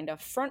presumed kind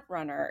of front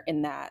runner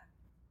in that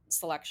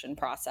selection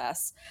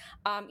process.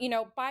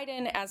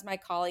 Biden, as my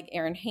colleague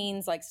Aaron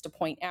Haynes likes to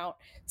point out,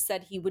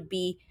 said he would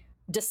be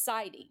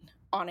deciding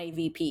on a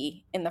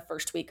VP in the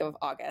first week of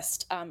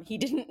August. He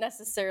didn't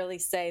necessarily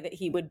say that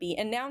he would be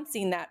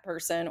announcing that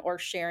person or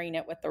sharing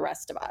it with the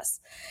rest of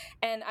us.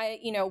 And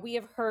we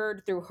have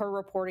heard through her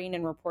reporting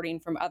and reporting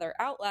from other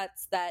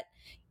outlets that,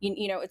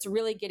 it's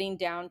really getting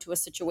down to a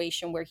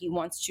situation where he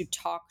wants to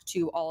talk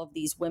to all of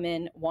these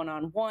women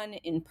one-on-one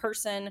in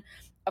person.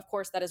 Of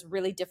course, that is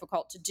really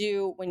difficult to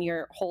do when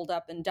you're holed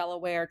up in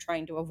Delaware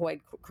trying to avoid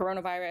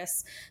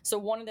coronavirus. So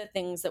one of the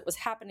things that was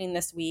happening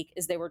this week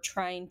is they were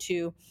trying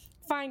to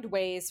find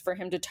ways for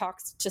him to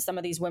talk to some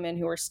of these women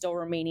who are still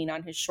remaining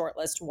on his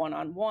shortlist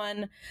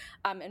one-on-one.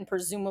 And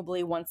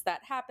presumably once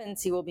that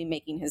happens, he will be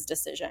making his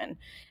decision.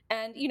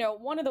 And,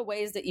 one of the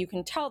ways that you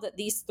can tell that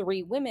these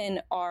three women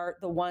are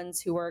the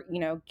ones who are,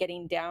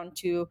 getting down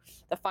to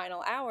the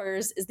final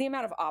hours is the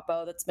amount of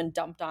oppo that's been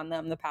dumped on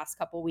them the past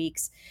couple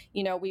weeks.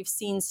 We've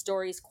seen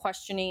stories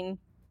questioning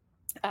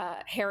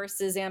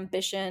Harris's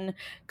ambition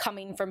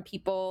coming from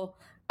people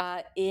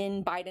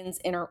in Biden's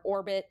inner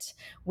orbit.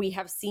 We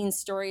have seen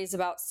stories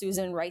about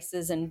Susan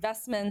Rice's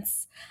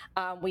investments.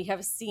 We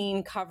have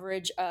seen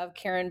coverage of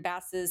Karen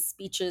Bass's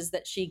speeches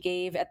that she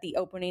gave at the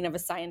opening of a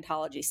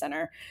Scientology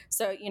center.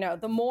 So,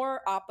 the more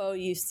oppo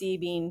you see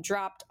being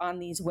dropped on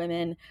these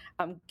women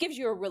gives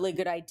you a really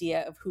good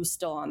idea of who's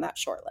still on that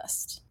short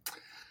list.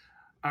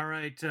 All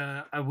right,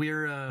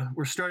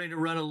 we're starting to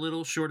run a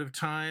little short of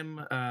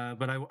time,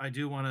 but I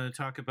do want to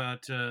talk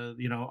about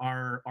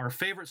our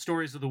favorite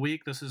stories of the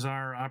week. This is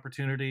our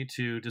opportunity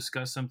to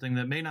discuss something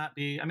that may not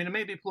be. I mean, it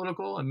may be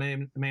political, it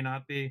may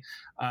not be,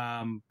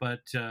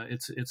 but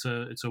it's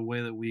a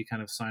way that we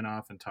kind of sign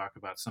off and talk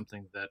about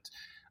something that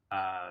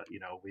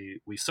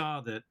we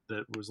saw that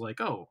was like,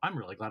 oh, I'm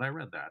really glad I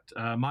read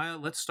that. Maya,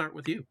 let's start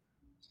with you.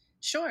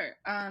 Sure.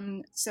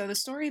 So the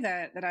story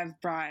that I've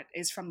brought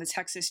is from the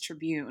Texas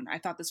Tribune. I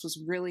thought this was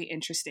really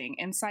interesting.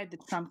 Inside the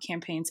Trump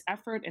campaign's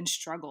effort and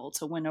struggle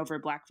to win over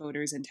Black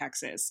voters in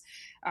Texas.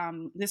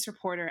 This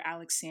reporter,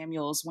 Alex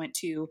Samuels, went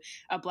to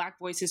a Black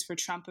Voices for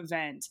Trump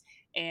event,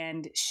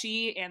 and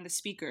she and the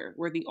speaker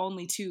were the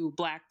only two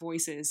Black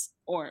voices,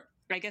 or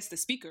I guess the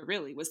speaker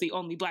really was the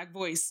only Black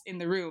voice in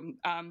the room.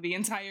 The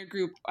entire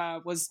group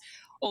was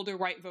older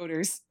white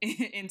voters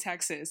in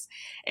Texas.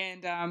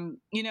 And,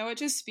 it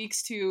just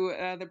speaks to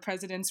the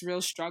president's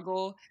real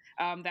struggle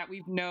that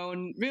we've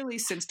known really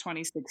since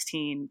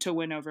 2016 to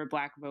win over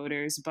Black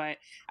voters. But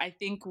I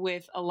think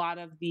with a lot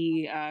of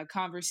the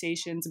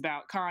conversations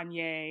about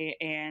Kanye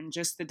and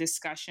just the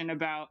discussion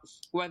about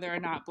whether or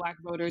not Black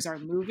voters are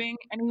moving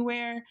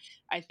anywhere,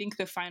 I think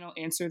the final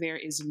answer there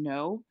is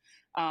no.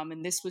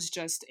 And this was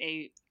just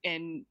a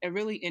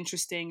really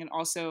interesting and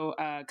also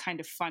kind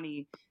of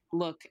funny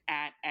look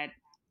at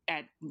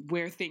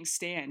where things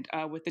stand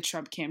with the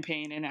Trump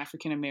campaign and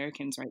African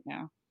Americans right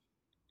now.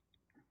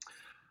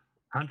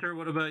 Hunter,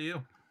 what about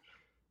you?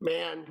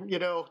 Man,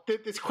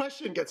 this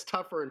question gets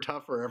tougher and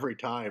tougher every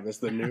time as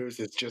the news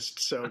is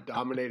just so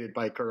dominated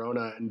by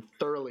Corona and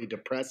thoroughly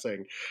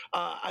depressing.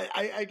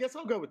 I guess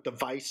I'll go with the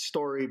Vice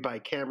story by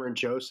Cameron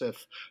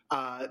Joseph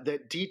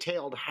that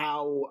detailed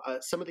how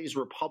some of these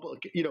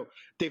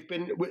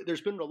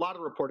there's been a lot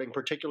of reporting,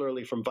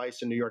 particularly from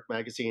Vice and New York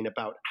Magazine,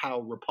 about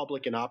how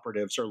Republican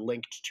operatives are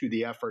linked to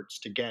the efforts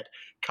to get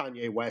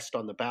Kanye West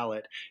on the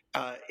ballot.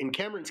 In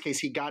Cameron's case,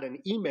 he got an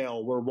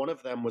email where one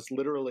of them was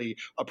literally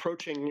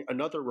approaching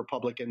another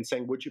Republican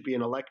saying, would you be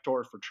an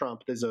elector for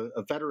Trump? There's a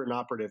veteran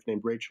operative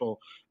named Rachel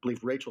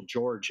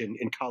George in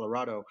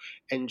Colorado.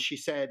 And she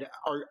said,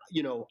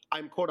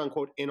 I'm quote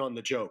unquote in on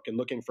the joke and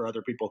looking for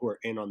other people who are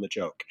in on the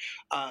joke.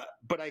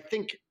 But I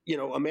think,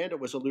 Amanda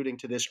was alluding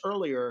to this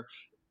earlier.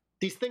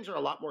 These things are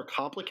a lot more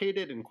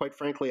complicated. And quite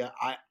frankly,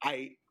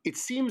 it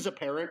seems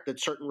apparent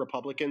that certain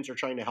Republicans are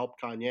trying to help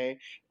Kanye,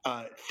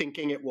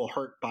 thinking it will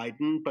hurt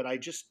Biden. But I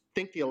just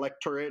think the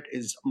electorate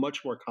is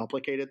much more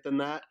complicated than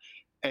that.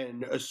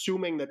 And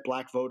assuming that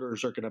Black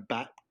voters are going to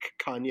back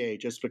Kanye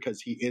just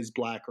because he is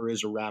Black or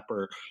is a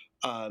rapper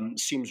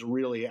seems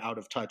really out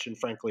of touch and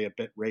frankly a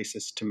bit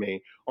racist to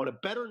me. On a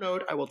better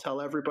note, I will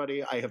tell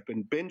everybody I have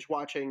been binge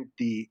watching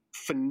the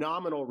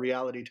phenomenal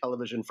reality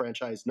television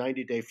franchise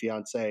 90 Day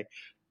Fiancé.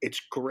 It's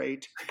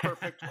great.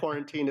 Perfect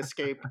quarantine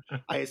escape.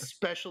 I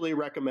especially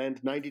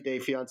recommend 90 Day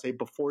Fiancé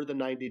Before the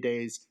 90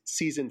 Days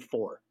Season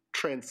 4.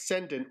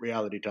 Transcendent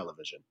reality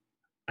television.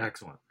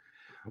 Excellent.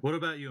 What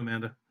about you,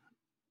 Amanda?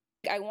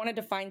 I wanted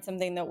to find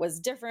something that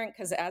was different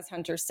because, as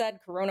Hunter said,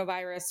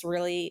 coronavirus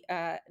really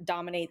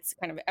dominates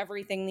kind of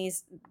everything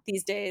these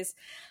days.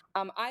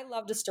 I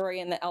loved a story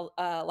in the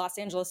Los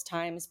Angeles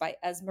Times by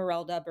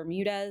Esmeralda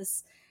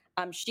Bermudez.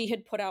 She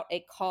had put out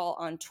a call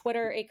on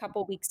Twitter a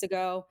couple weeks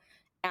ago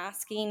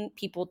asking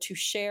people to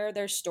share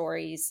their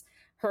stories.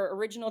 Her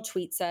original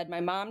tweet said,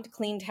 "My mom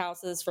cleaned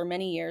houses for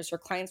many years. Her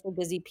clients were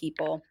busy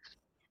people."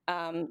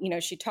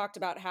 She talked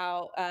about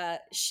how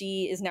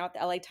she is now at the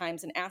LA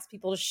Times and asked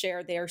people to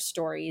share their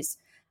stories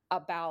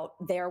about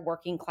their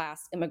working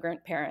class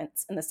immigrant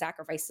parents and the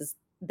sacrifices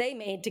they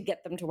made to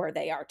get them to where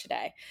they are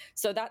today.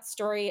 So that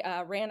story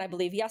ran, I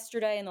believe,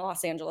 yesterday in the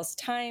Los Angeles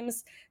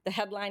Times. The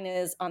headline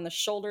is, "On the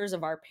shoulders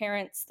of our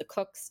parents, the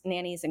cooks,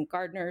 nannies, and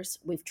gardeners,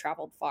 we've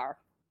traveled far."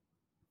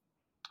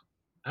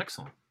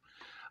 Excellent.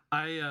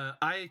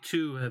 I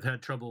too have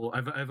had trouble.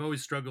 I've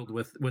always struggled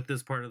with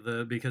this part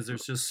of because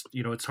there's just,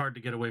 it's hard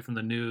to get away from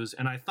the news.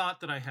 And I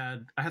thought that I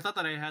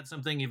had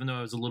something, even though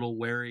I was a little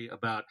wary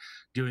about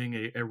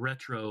doing a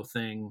retro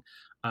thing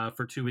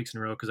for 2 weeks in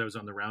a row because I was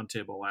on the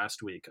Roundtable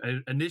last week. I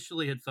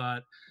initially had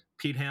thought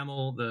Pete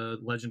Hamill, the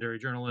legendary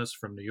journalist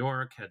from New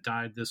York, had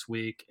died this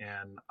week,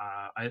 and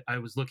I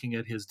was looking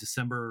at his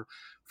December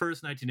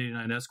 1st,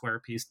 1989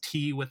 Esquire piece,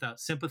 "Tea Without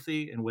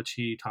Sympathy," in which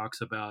he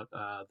talks about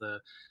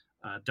the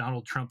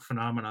Donald Trump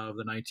phenomena of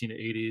the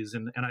 1980s,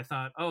 and I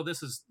thought, oh,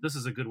 this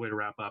is a good way to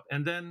wrap up.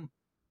 And then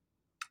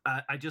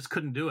I just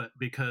couldn't do it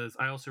because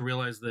I also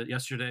realized that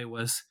yesterday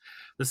was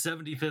the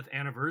 75th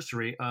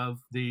anniversary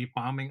of the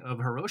bombing of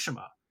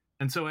Hiroshima,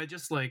 and so I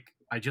just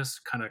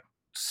kind of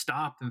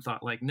stopped and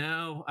thought, like,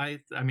 no,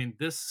 it's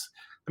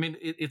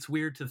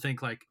weird to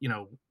think, like,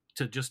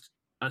 to just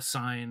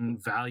assign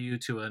value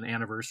to an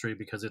anniversary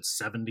because it's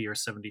 70 or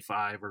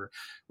 75 or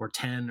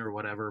 10 or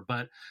whatever.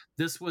 But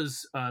this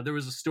was there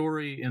was a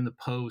story in the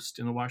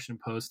Washington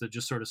Post that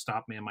just sort of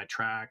stopped me in my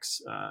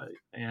tracks,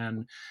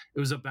 and it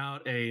was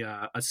about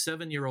a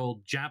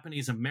 7-year-old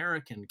Japanese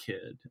American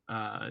kid,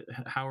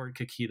 Howard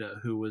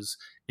Kakita, who was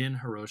in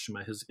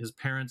Hiroshima. His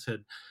parents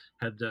had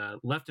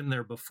left him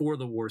there before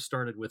the war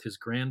started with his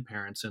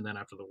grandparents, and then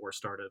after the war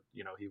started,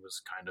 he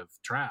was kind of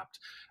trapped,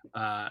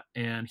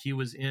 and he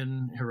was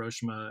in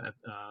Hiroshima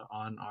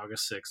on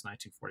August 6,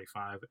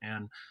 1945,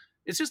 and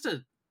it's just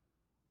a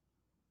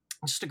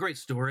great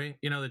story,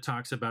 that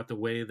talks about the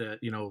way that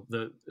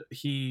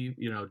he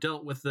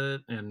dealt with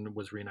it and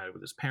was reunited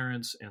with his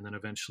parents, and then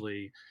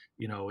eventually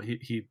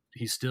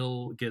he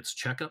still gets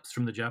checkups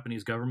from the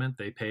Japanese government.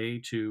 They pay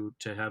to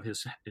have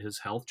his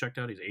health checked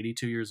out. He's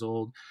 82 years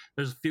old.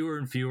 There's fewer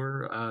and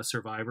fewer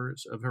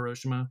survivors of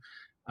Hiroshima,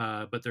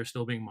 but they're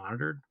still being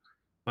monitored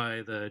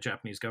by the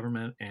Japanese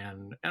government.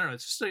 And I don't know,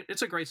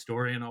 it's a great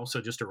story, and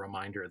also just a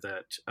reminder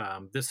that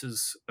this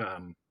is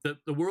the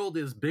world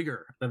is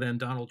bigger than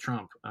Donald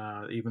Trump,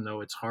 even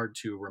though it's hard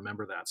to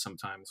remember that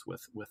sometimes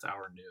with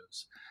our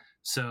news.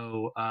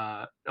 So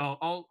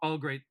all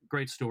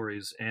great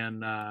stories,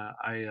 and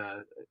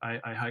I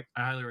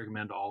highly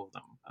recommend all of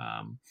them.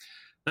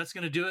 That's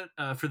going to do it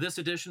for this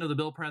edition of the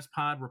Bill Press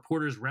Pod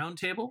Reporters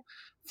Roundtable.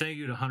 Thank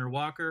you to Hunter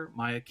Walker,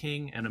 Maya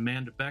King, and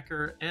Amanda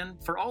Becker,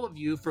 and for all of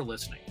you for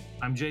listening.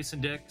 I'm Jason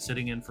Dick,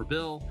 sitting in for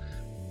Bill.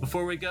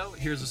 Before we go,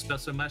 here's a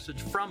special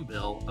message from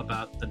Bill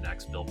about the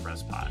next Bill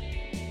Press Pod.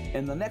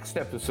 In the next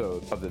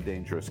episode of The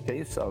Dangerous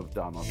Case of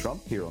Donald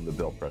Trump here on the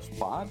Bill Press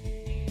Pod,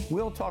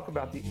 we'll talk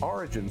about the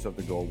origins of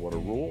the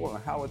Goldwater Rule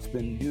and how it's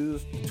been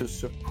used to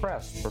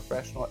suppress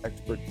professional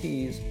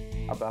expertise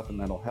about the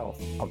mental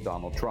health of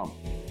Donald Trump.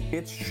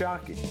 It's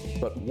shocking,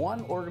 but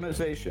one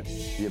organization,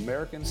 the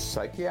American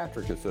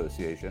Psychiatric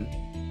Association,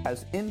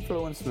 has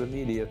influenced the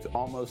media to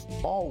almost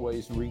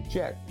always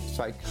reject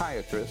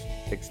psychiatrists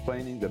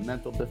explaining the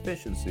mental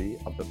deficiency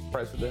of the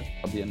President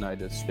of the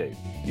United States.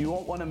 You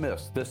won't want to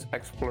miss this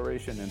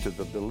exploration into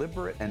the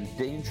deliberate and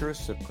dangerous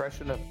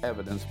suppression of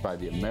evidence by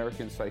the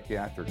American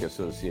Psychiatric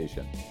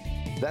Association.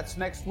 That's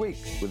next week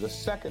with the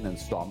second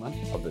installment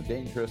of The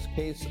Dangerous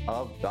Case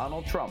of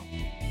Donald Trump,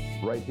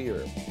 right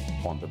here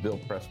on the Bill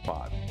Press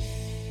Pod.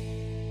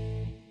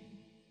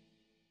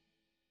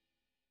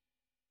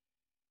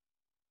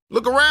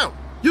 Look around.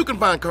 You can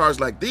find cars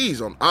like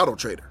these on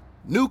AutoTrader.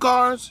 New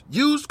cars,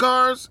 used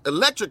cars,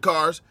 electric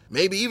cars,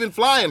 maybe even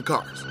flying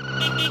cars.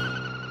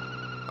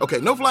 Okay,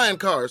 no flying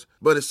cars,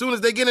 but as soon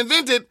as they get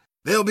invented,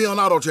 they'll be on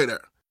AutoTrader.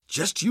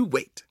 Just you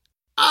wait.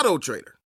 AutoTrader.